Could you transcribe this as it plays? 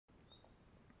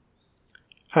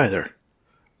Hi there.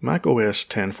 macOS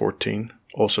 10.14,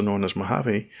 also known as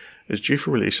Mojave, is due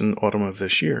for release in autumn of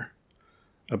this year.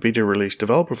 A beta release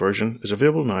developer version is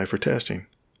available now for testing.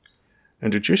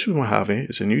 Introduced with Mojave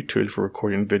is a new tool for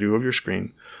recording video of your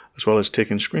screen, as well as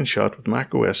taking screenshots with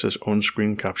macOS's own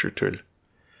screen capture tool.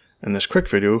 In this quick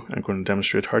video, I'm going to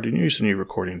demonstrate how to use the new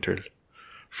recording tool.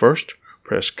 First,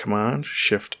 press Command,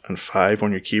 Shift and 5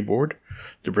 on your keyboard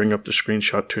to bring up the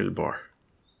screenshot toolbar.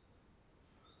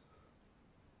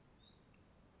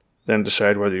 Then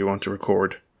decide whether you want to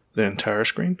record the entire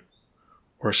screen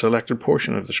or a selected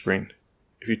portion of the screen.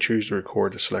 If you choose to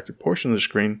record a selected portion of the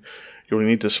screen, you will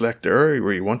need to select the area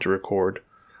where you want to record,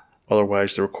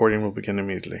 otherwise the recording will begin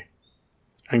immediately.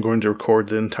 I'm going to record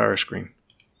the entire screen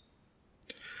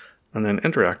and then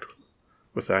interact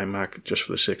with the iMac just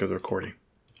for the sake of the recording.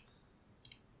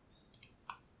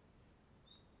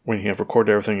 When you have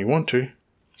recorded everything you want to,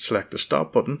 select the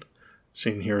stop button,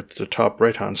 seen here at the top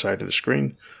right hand side of the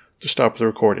screen, to stop the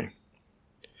recording.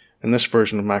 In this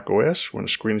version of macOS, when a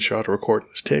screenshot or recording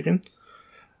is taken,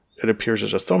 it appears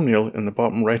as a thumbnail in the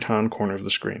bottom right hand corner of the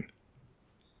screen.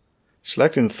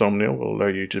 Selecting the thumbnail will allow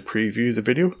you to preview the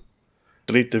video,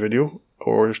 delete the video,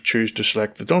 or choose to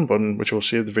select the Done button, which will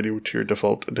save the video to your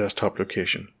default desktop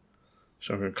location.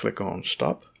 So I'm going to click on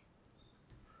Stop.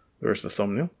 There's the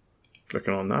thumbnail.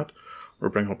 Clicking on that will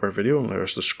bring up our video and allow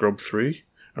us to scrub through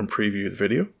and preview the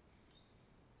video.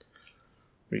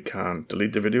 We can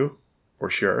delete the video or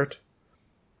share it,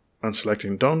 and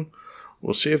selecting Done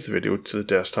will save the video to the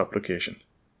desktop location.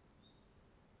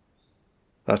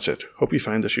 That's it. Hope you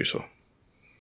find this useful.